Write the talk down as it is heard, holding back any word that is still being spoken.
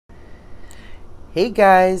Hey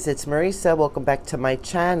guys, it's Marisa. Welcome back to my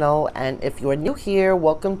channel. And if you are new here,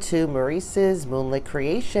 welcome to Marisa's Moonlit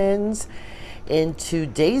Creations. In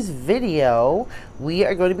today's video, we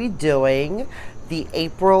are going to be doing the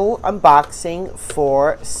April unboxing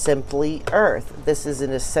for Simply Earth. This is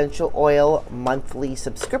an essential oil monthly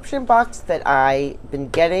subscription box that I've been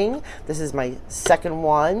getting. This is my second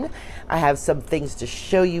one. I have some things to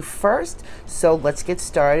show you first, so let's get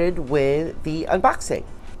started with the unboxing.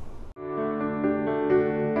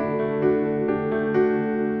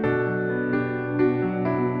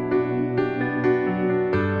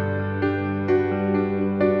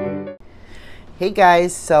 Hey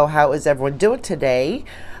guys, so how is everyone doing today?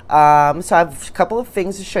 So I have a couple of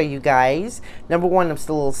things to show you guys. Number one, I'm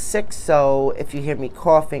still a little sick, so if you hear me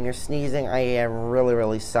coughing or sneezing, I am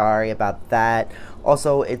really sorry about that.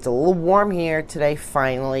 Also, it's a little warm here today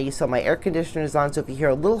finally, so my air conditioner is on, so if you hear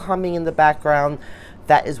a little humming in the background,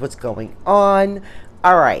 that is what's going on.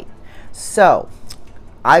 Alright, so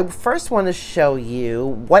I first want to show you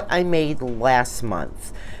what I made last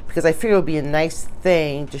month, because I figured it would be a nice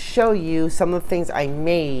thing to show you some of the things I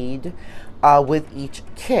made with each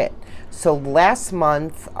kit. So last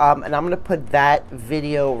month, and I'm going to put that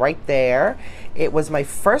video right there, it was my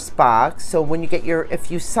first box. So when you get your,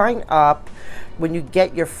 if you sign up, when you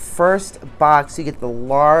get your first box, you get the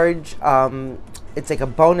large, it's like a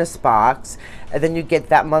bonus box, and then you get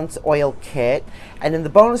that month's oil kit, and in the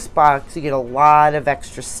bonus box you get a lot of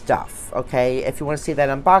extra stuff. Okay, if you want to see that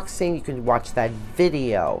unboxing, you can watch that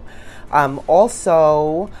video.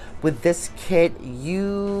 Also, with this kit,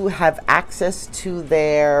 you have access to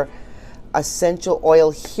their Essential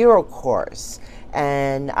Oil Hero course,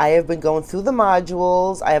 and I have been going through the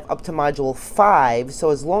modules. I have up to module 5, so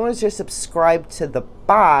as long as you're subscribed to the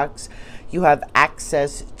box, you have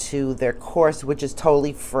access to their course, which is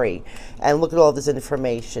totally free. And look at all this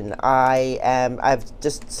information. I've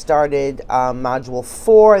just started module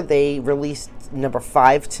 4. They released number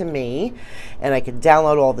 5 to me, and I can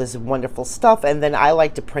download all this wonderful stuff, and then I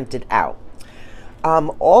like to print it out.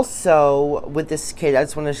 Also, with this kit, I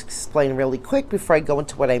just want to explain really quick before I go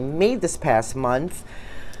into what I made this past month.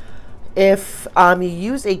 If you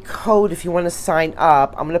use a code, if you want to sign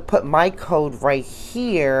up, I'm going to put my code right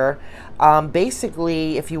here.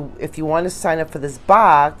 Basically, if you want to sign up for this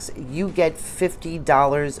box, you get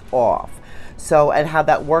 $50 off. So, and how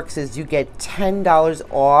that works is you get $10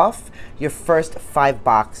 off your first 5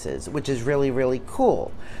 boxes, which is really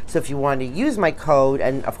cool. So if you want to use my code,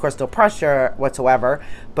 and of course no pressure whatsoever,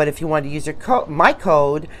 but if you want to use your my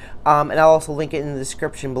code, and I'll also link it in the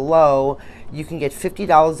description below, you can get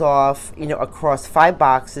 $50 off, you know, across 5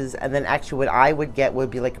 boxes, and then actually what I would get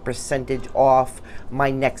would be like a percentage off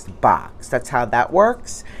my next box. That's how that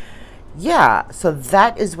works. Yeah, so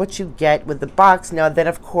that is what you get with the box. Now then,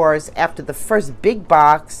 of course, after the first big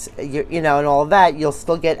box, you know, and all that, you'll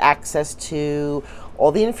still get access to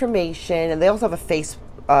all the information, and they also have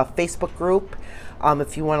a Facebook group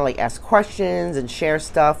if you want to like ask questions and share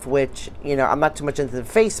stuff, which, you know, I'm not too much into the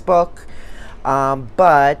Facebook,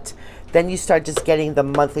 but then you start just getting the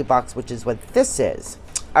monthly box, which is what this is.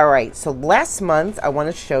 All right, so last month I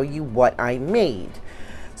want to show you what I made.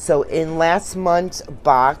 So in last month's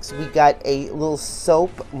box, we got a little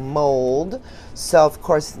soap mold. So of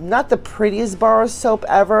course, not the prettiest bar of soap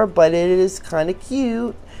ever, but it is kind of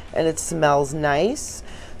cute and it smells nice.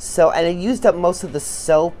 So, and I used up most of the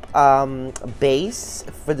soap base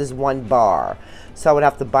for this one bar. So I would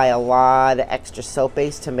have to buy a lot of extra soap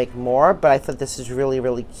base to make more, but I thought this is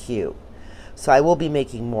really cute. So I will be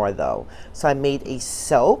making more though. So I made a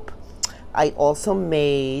soap. I also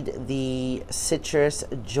made the Citrus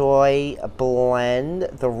Joy Blend,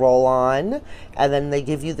 the roll-on, and then they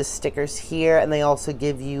give you the stickers here, and they also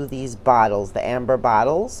give you these bottles, the amber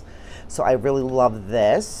bottles. So I really love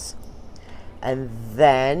this. And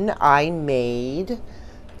then I made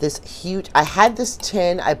this huge, I had this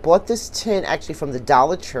tin, I bought this tin actually from the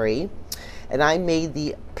Dollar Tree, and I made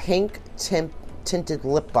the pink tinted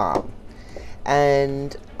lip balm.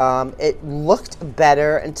 And it looked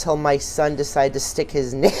better until my son decided to stick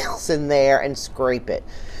his nails in there and scrape it.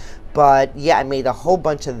 But yeah, I made a whole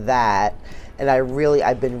bunch of that, and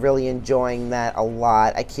I've been really enjoying that a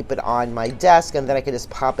lot. I keep it on my desk, and then I can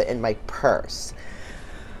just pop it in my purse.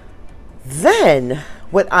 Then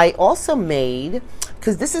what I also made,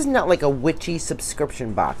 because this is not like a witchy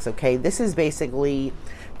subscription box, okay? This is basically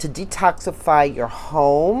to detoxify your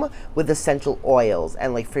home with essential oils,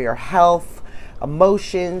 and like for your health,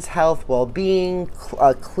 emotions, health, well-being,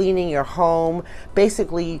 cleaning your home,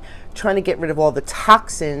 basically trying to get rid of all the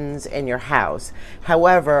toxins in your house.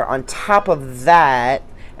 However, on top of that,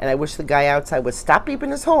 and I wish the guy outside would stop beeping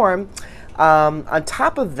his horn, On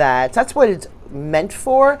top of that, that's what it's meant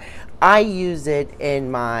for. I use it in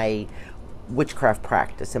my witchcraft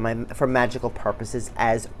practice and for magical purposes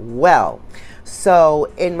as well.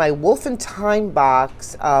 So in my Wolf and Time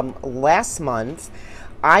box last month,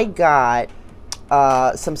 I got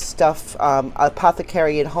some stuff.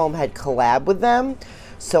 Apothecary at Home had collab with them.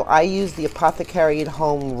 So I used the Apothecary at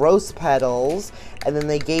Home rose petals, and then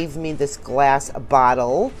they gave me this glass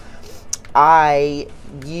bottle. I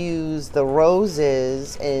used the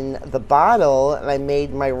roses in the bottle, and I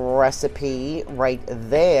made my recipe right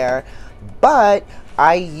there. But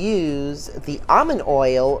I use the almond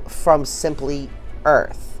oil from Simply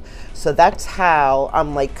Earth. So that's how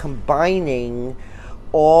I'm like combining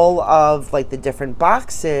all of like the different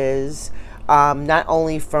boxes, not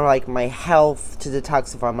only for like my health to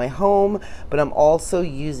detoxify my home, but I'm also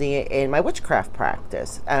using it in my witchcraft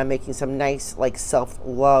practice. And I'm making some nice like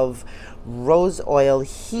self-love rose oil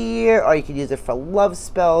here, or you can use it for love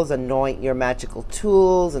spells, anoint your magical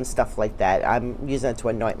tools and stuff like that. I'm using it to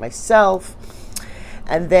anoint myself.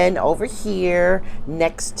 And then over here,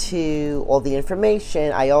 next to all the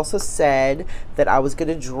information, I also said that I was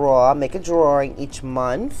going to make a drawing each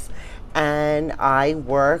month. And I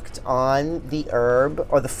worked on the herb,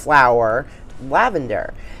 or the flower,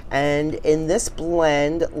 lavender. And in this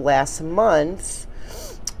blend last month,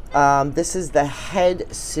 this is the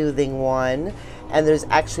head soothing one, and there's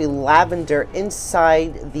actually lavender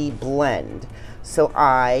inside the blend. So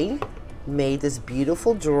I made this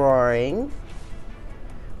beautiful drawing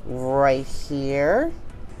right here.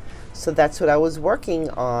 So that's what I was working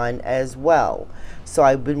on as well. So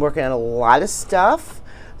I've been working on a lot of stuff.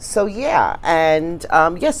 So yeah, and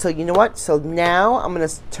yeah, so you know what? So now I'm going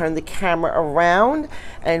to turn the camera around,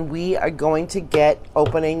 and we are going to get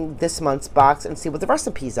opening this month's box and see what the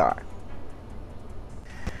recipes are.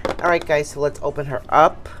 All right, guys, so let's open her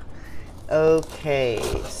up. Okay,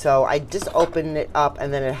 so I just opened it up,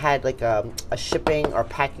 and then it had like a shipping or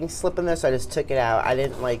packing slip in there, so I just took it out. I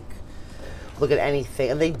didn't like look at anything,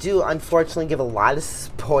 and they do unfortunately give a lot of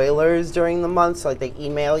spoilers during the month, so like they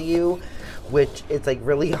email you, which it's like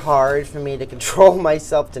really hard for me to control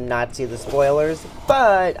myself to not see the spoilers,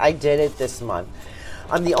 but I did it this month.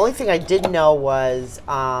 The only thing I did know was,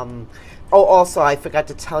 oh, also I forgot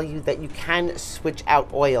to tell you that you can switch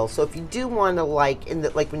out oil. So if you do want to like,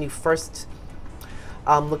 when you first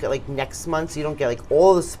look at like next month, so you don't get like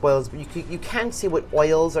all the spoilers, but you can see what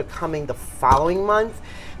oils are coming the following month.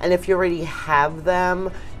 And if you already have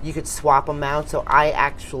them, you could swap them out. So I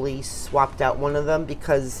actually swapped out one of them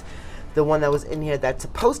because the one that was in here that's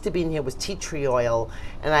supposed to be in here was tea tree oil,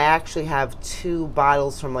 and I actually have 2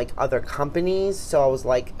 bottles from like other companies, so I was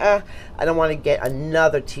like, I don't want to get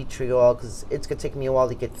another tea tree oil because it's gonna take me a while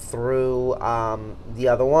to get through the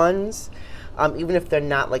other ones, even if they're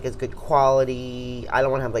not like as good quality. I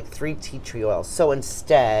don't want to have like 3 tea tree oils, so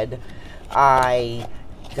instead I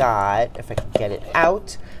got, if I can get it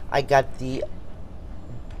out, I got the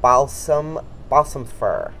balsam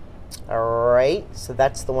fir. All right, so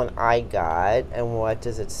that's the one I got. And what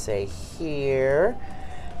does it say here?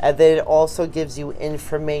 And then it also gives you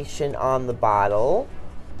information on the bottle,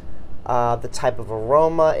 the type of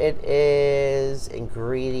aroma it is,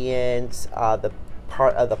 ingredients, the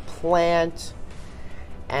part of the plant,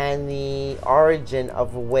 and the origin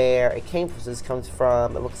of where it came from. So this comes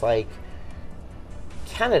from, it looks like,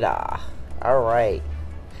 Canada. All right,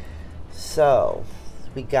 so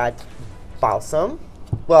we got balsam.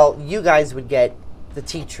 Well, you guys would get the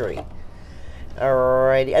tea tree.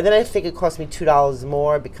 Alrighty. And then I think it cost me $2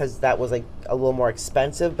 more because that was like a little more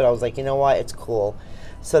expensive, but I was like, you know what? It's cool.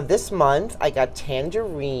 So this month I got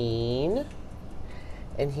tangerine.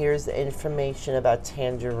 And here's the information about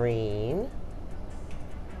tangerine.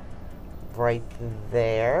 Right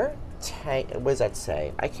there. What does that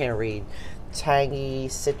say? I can't read. Tangy,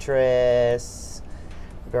 citrus.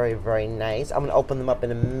 Very, very nice. I'm going to open them up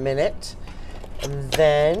in a minute. And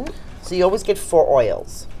then, so you always get 4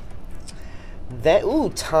 oils. Then, ooh,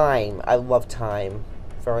 thyme. I love thyme.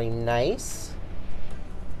 Very nice.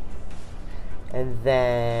 And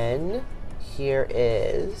then, here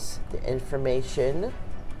is the information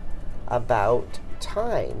about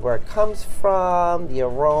thyme. Where it comes from, the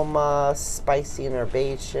aroma, spicy and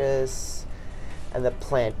herbaceous, and the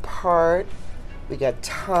plant part. We got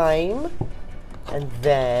thyme. And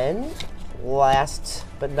then, last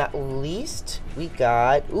but not least, we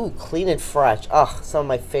got, ooh, clean and fresh. Ugh, some of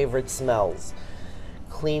my favorite smells.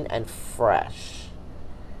 Clean and fresh.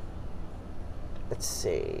 Let's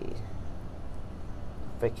see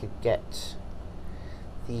if I could get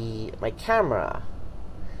my camera.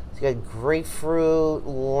 So you got grapefruit,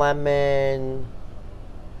 lemon,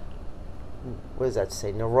 What does that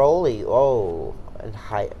say? Neroli. Oh, and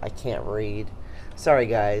I can't read. Sorry,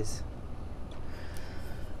 guys.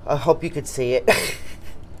 I hope you could see it.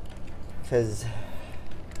 Because,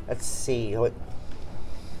 let's see.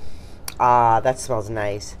 That smells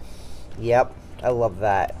nice. Yep, I love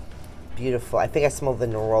that. Beautiful. I think I smell the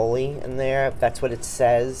neroli in there. That's what it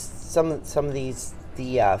says. Some of these,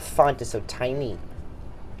 the font is so tiny.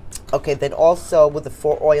 Okay, then also with the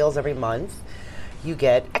 4 oils every month, you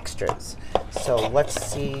get extras. So let's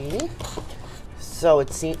see. So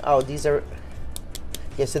it seems, oh, these are,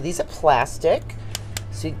 yeah, so these are plastic.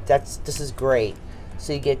 So this is great.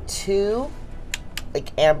 So you get 2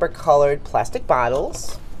 like amber colored plastic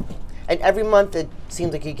bottles. And every month it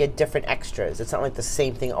seems like you get different extras. It's not like the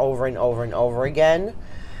same thing over and over and over again.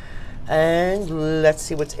 And let's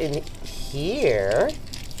see what's in here.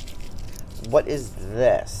 What is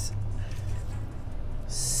this?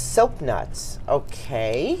 Soap nuts.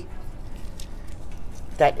 Okay.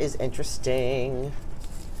 That is interesting.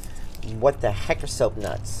 What the heck are soap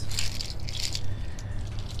nuts?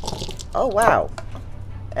 Oh, wow.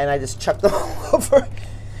 And I just chucked them all over.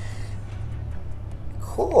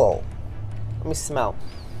 Cool. Let me smell.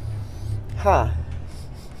 Huh.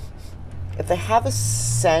 If they have a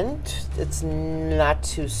scent, it's not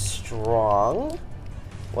too strong.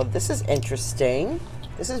 Well, this is interesting.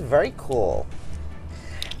 This is very cool.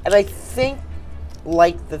 And I think,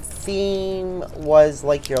 like, the theme was,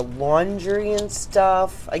 like, your laundry and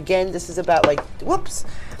stuff. Again, this is about, like, whoops.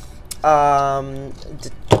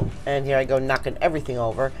 And here I go knocking everything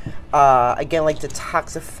over. Again, like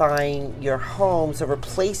detoxifying your home, so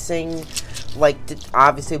replacing, like,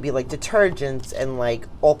 obviously it would be like detergents and like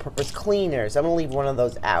all-purpose cleaners. I'm gonna leave one of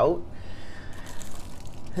those out.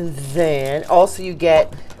 And then also you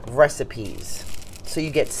get recipes. So you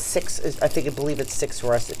get 6, I believe it's 6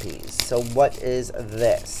 recipes. So what is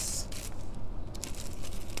this?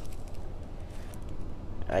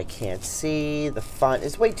 I can't see. The font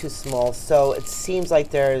is way too small, so it seems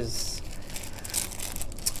like there's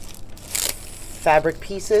fabric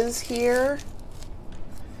pieces here.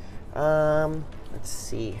 Let's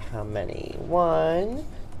see how many. 1,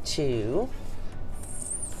 2,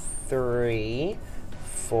 3,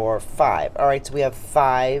 4, 5. All right, so we have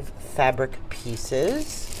 5 fabric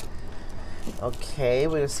pieces. Okay,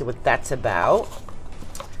 we're gonna see what that's about.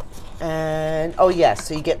 And oh yes,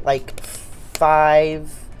 so you get like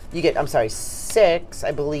 5. You get, I'm sorry, 6,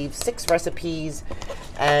 I believe, 6 recipes,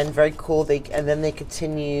 and very cool. And then they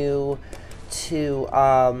continue to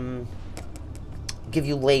give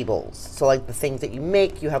you labels. So like the things that you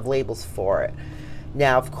make, you have labels for it.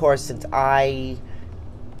 Now, of course, since I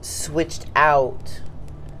switched out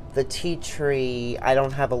the tea tree, I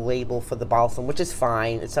don't have a label for the balsam, which is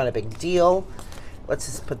fine. It's not a big deal. Let's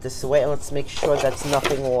just put this away and let's make sure that's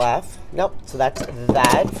nothing left. Nope, so that's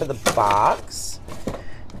that for the box.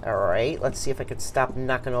 All right, let's see if I could stop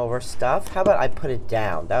knocking over stuff. How about I put it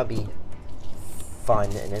down? That would be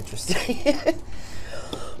fun and interesting.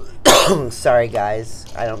 Sorry,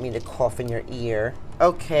 guys. I don't mean to cough in your ear.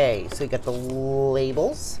 Okay, so we got the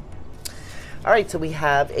labels. All right, so we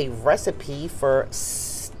have a recipe for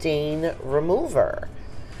stain remover.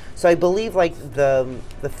 So I believe like the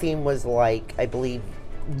theme was like, I believe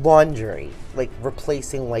laundry, like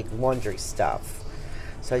replacing like laundry stuff.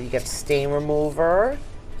 So you get stain remover.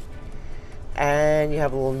 And you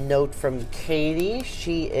have a little note from Katie.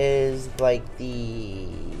 She is like the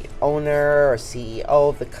owner or CEO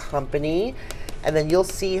of the company. And then you'll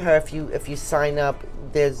see her if you sign up.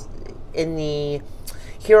 There's in the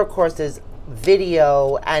here, of course, there's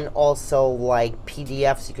video and also like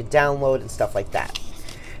PDFs you could download and stuff like that.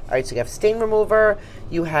 All right, so you have stain remover.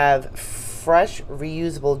 You have fresh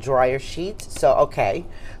reusable dryer sheets. So okay,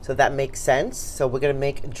 so that makes sense. So we're gonna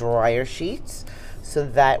make dryer sheets. So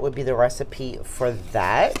that would be the recipe for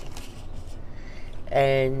that.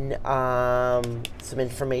 And some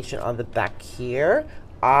information on the back here.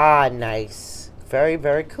 Ah, nice. Very,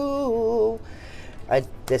 very cool.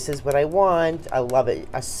 This is what I want. I love it.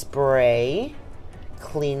 A spray.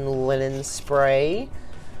 Clean linen spray.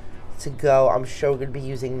 To go. I'm sure we're going to be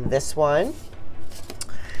using this one.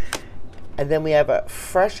 And then we have a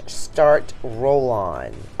fresh start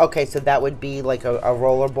roll-on. Okay, so that would be like a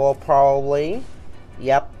rollerball probably.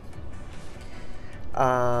 Yep.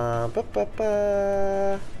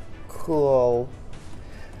 Cool.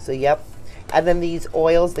 So, yep. And then these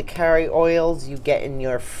oils, the carry oils, you get in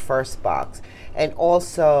your first box. And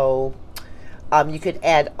also, you could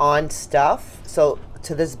add on stuff. So,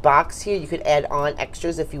 to this box here, you could add on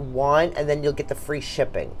extras if you want, and then you'll get the free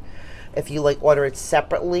shipping. If you like order it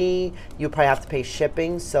separately, you probably have to pay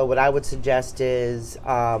shipping. So what I would suggest is,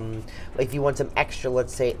 like if you want some extra,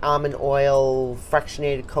 let's say almond oil,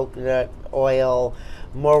 fractionated coconut oil,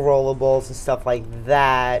 more rollables and stuff like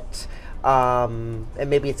that, and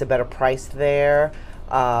maybe it's a better price there,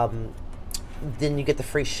 then you get the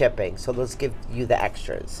free shipping. So let's give you the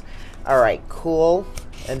extras. All right, cool.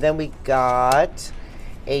 And then we got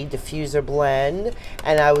a diffuser blend,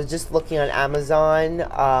 and I was just looking on Amazon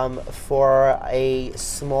for a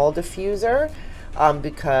small diffuser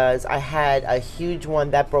because I had a huge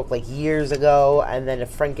one that broke like years ago, and then a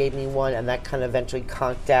friend gave me one and that kind of eventually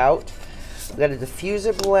conked out. We got a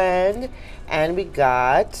diffuser blend, and we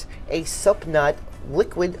got a soap nut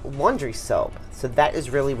liquid laundry soap. So that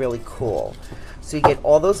is really, really cool. So you get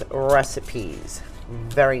all those recipes.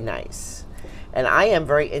 Very nice. And I am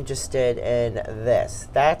very interested in this.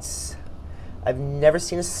 I've never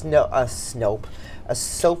seen a soap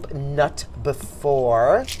nut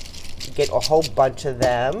before. You get a whole bunch of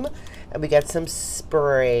them. And we got some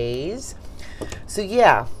sprays. So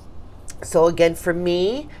yeah. So again, for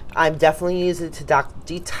me, I'm definitely using it to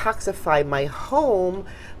detoxify my home.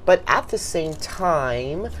 But at the same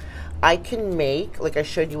time, I can make, like I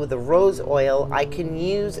showed you with the rose oil, I can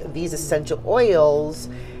use these essential oils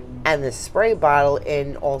and the spray bottle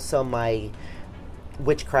in also my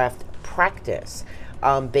witchcraft practice.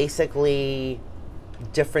 Basically,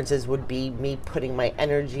 differences would be me putting my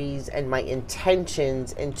energies and my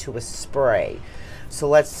intentions into a spray. So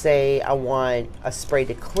let's say I want a spray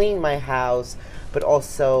to clean my house, but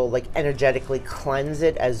also like energetically cleanse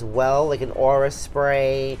it as well, like an aura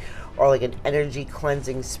spray or like an energy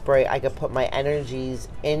cleansing spray. I could put my energies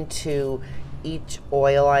into each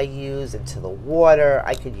oil I use, into the water.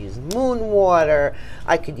 I could use moon water.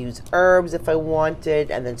 I could use herbs if I wanted,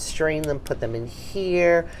 and then strain them, put them in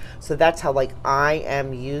here. So that's how like I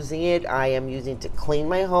am using it. I am using it to clean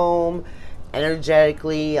my home,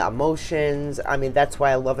 energetically, emotions. I mean, that's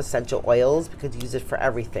why I love essential oils, because you use it for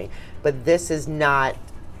everything. But this is not,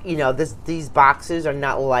 you know, these boxes are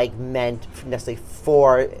not like meant necessarily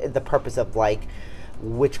for the purpose of like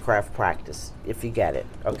witchcraft practice, if you get it,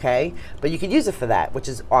 okay? But you can use it for that, which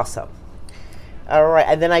is awesome. All right,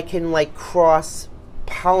 and then I can like cross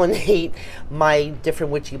pollinate my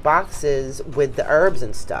different witchy boxes with the herbs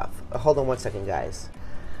and stuff. Hold on one second, guys.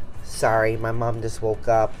 Sorry, my mom just woke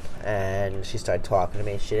up and she started talking to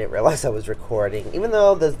me. She didn't realize I was recording, even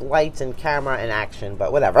though there's lights and camera and action,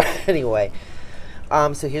 but whatever. Anyway,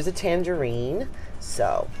 so here's a tangerine.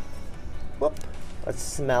 So, whoop, let's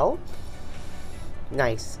smell.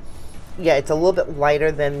 Nice. Yeah, it's a little bit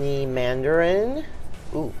lighter than the mandarin.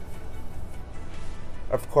 Ooh.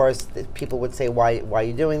 Of course, people would say, why are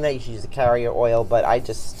you doing that? You should use the carrier oil, but I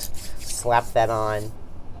just slapped that on.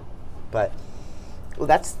 But well,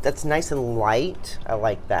 that's nice and light. I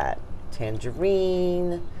like that.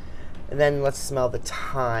 Tangerine. And then let's smell the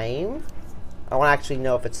thyme. I want to actually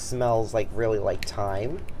know if it smells like really like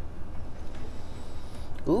thyme.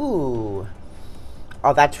 Ooh.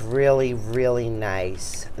 Oh, that's really, really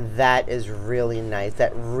nice. That is really nice.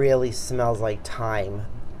 That really smells like thyme.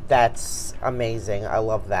 That's amazing. I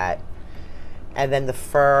love that. And then the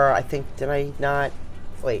fir, I think, did I not?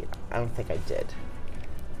 Wait, I don't think I did.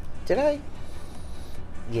 Did I?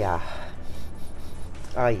 Yeah.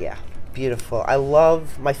 Oh, yeah. Beautiful. I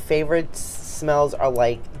love, my favorite smells are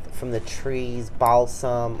like from the trees,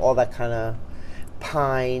 balsam, all that kind of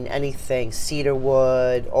pine, anything, cedar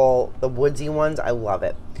wood, all the woodsy ones. I love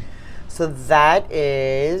it. So that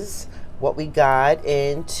is what we got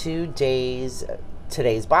in today's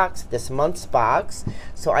box, this month's box.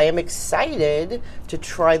 So I am excited to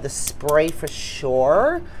try the spray for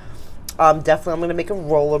sure. Definitely I'm going to make a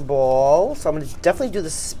roller ball. So I'm going to definitely do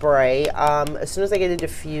the spray. As soon as I get a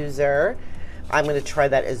diffuser, I'm going to try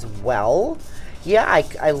that as well. Yeah,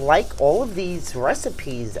 I like all of these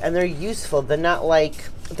recipes, and they're useful. They're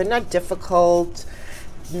not difficult.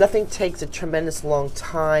 Nothing takes a tremendous long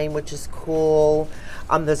time, which is cool.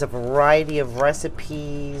 There's a variety of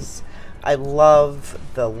recipes. I love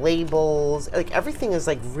the labels. Like, everything is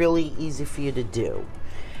like really easy for you to do.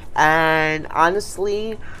 And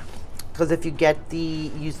honestly, because if you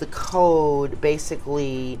use the code,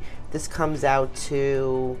 basically this comes out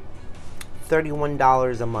to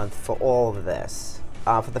 $31 a month for all of this,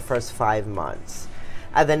 for the first 5 months.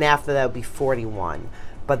 And then after that would be $41.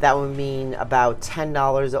 But that would mean about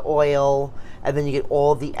 $10 of oil, and then you get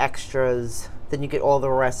all the extras, then you get all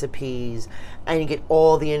the recipes, and you get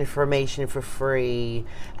all the information for free.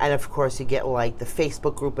 And of course you get like the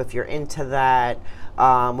Facebook group if you're into that,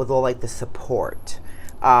 with all like the support,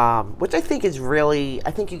 which I think is really,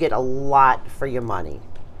 I think you get a lot for your money.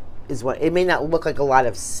 is what it may not look like a lot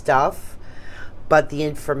of stuff, but the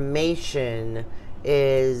information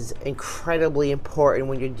is incredibly important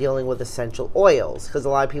when you're dealing with essential oils, because a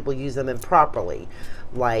lot of people use them improperly,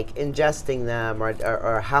 like ingesting them,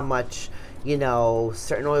 or how much, you know,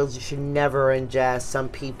 certain oils you should never ingest. Some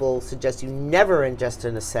people suggest you never ingest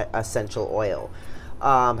an essential oil.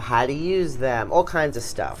 How to use them, all kinds of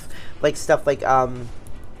stuff. Like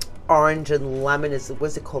orange and lemon is,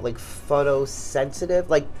 what's it called, like photosensitive.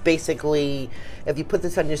 Like basically, if you put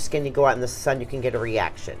this on your skin, you go out in the sun, you can get a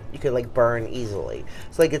reaction. You could like burn easily.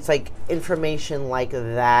 So like it's like information like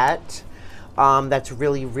that, that's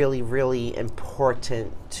really, really, really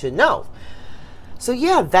important to know. So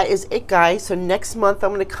yeah, that is it, guys. So next month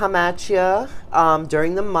I'm going to come at you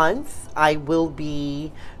during the month. I will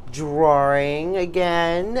be drawing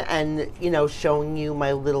again, and you know, showing you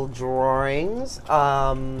my little drawings.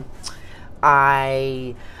 I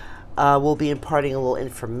will be imparting a little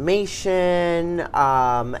information,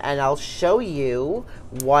 and I'll show you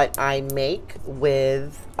what I make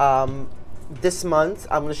with this month.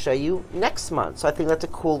 I'm going to show you next month. So I think that's a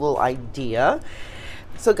cool little idea.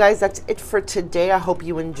 So guys, that's it for today. I hope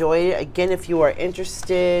you enjoyed it. Again, if you are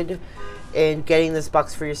interested in getting this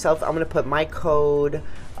box for yourself, I'm going to put my code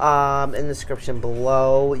in the description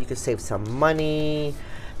below. You can save some money.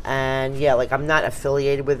 And yeah, like I'm not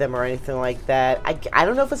affiliated with them or anything like that. I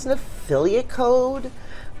don't know if it's an affiliate code,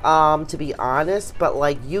 to be honest, but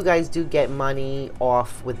like you guys do get money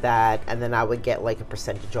off with that, and then I would get like a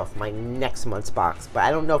percentage off my next month's box. But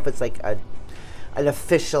I don't know if it's like an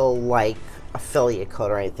official like affiliate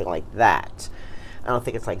code or anything like that. I don't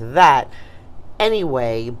think it's like that.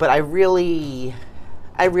 Anyway, but I really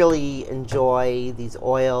enjoy these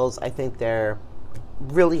oils. I think they're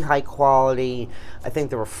really high quality. I think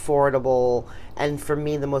they're affordable. And for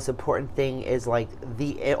me, the most important thing is like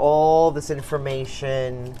all this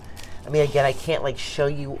information. I mean, again, I can't like show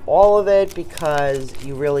you all of it because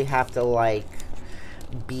you really have to like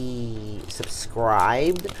be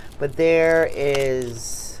subscribed. But there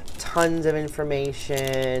is tons of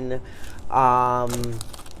information, all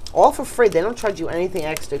for free. They don't charge you anything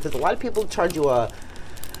extra, because a lot of people charge you a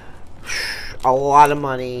lot of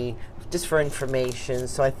money just for information.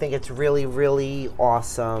 So I think it's really, really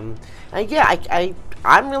awesome. And yeah,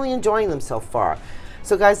 I'm really enjoying them so far.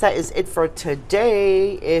 So guys, that is it for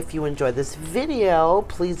today. If you enjoyed this video,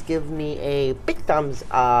 please give me a big thumbs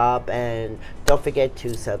up, and don't forget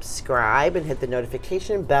to subscribe and hit the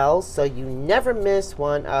notification bell so you never miss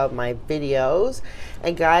one of my videos.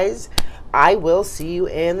 And guys, I will see you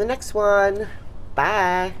in the next one.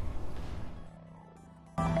 Bye.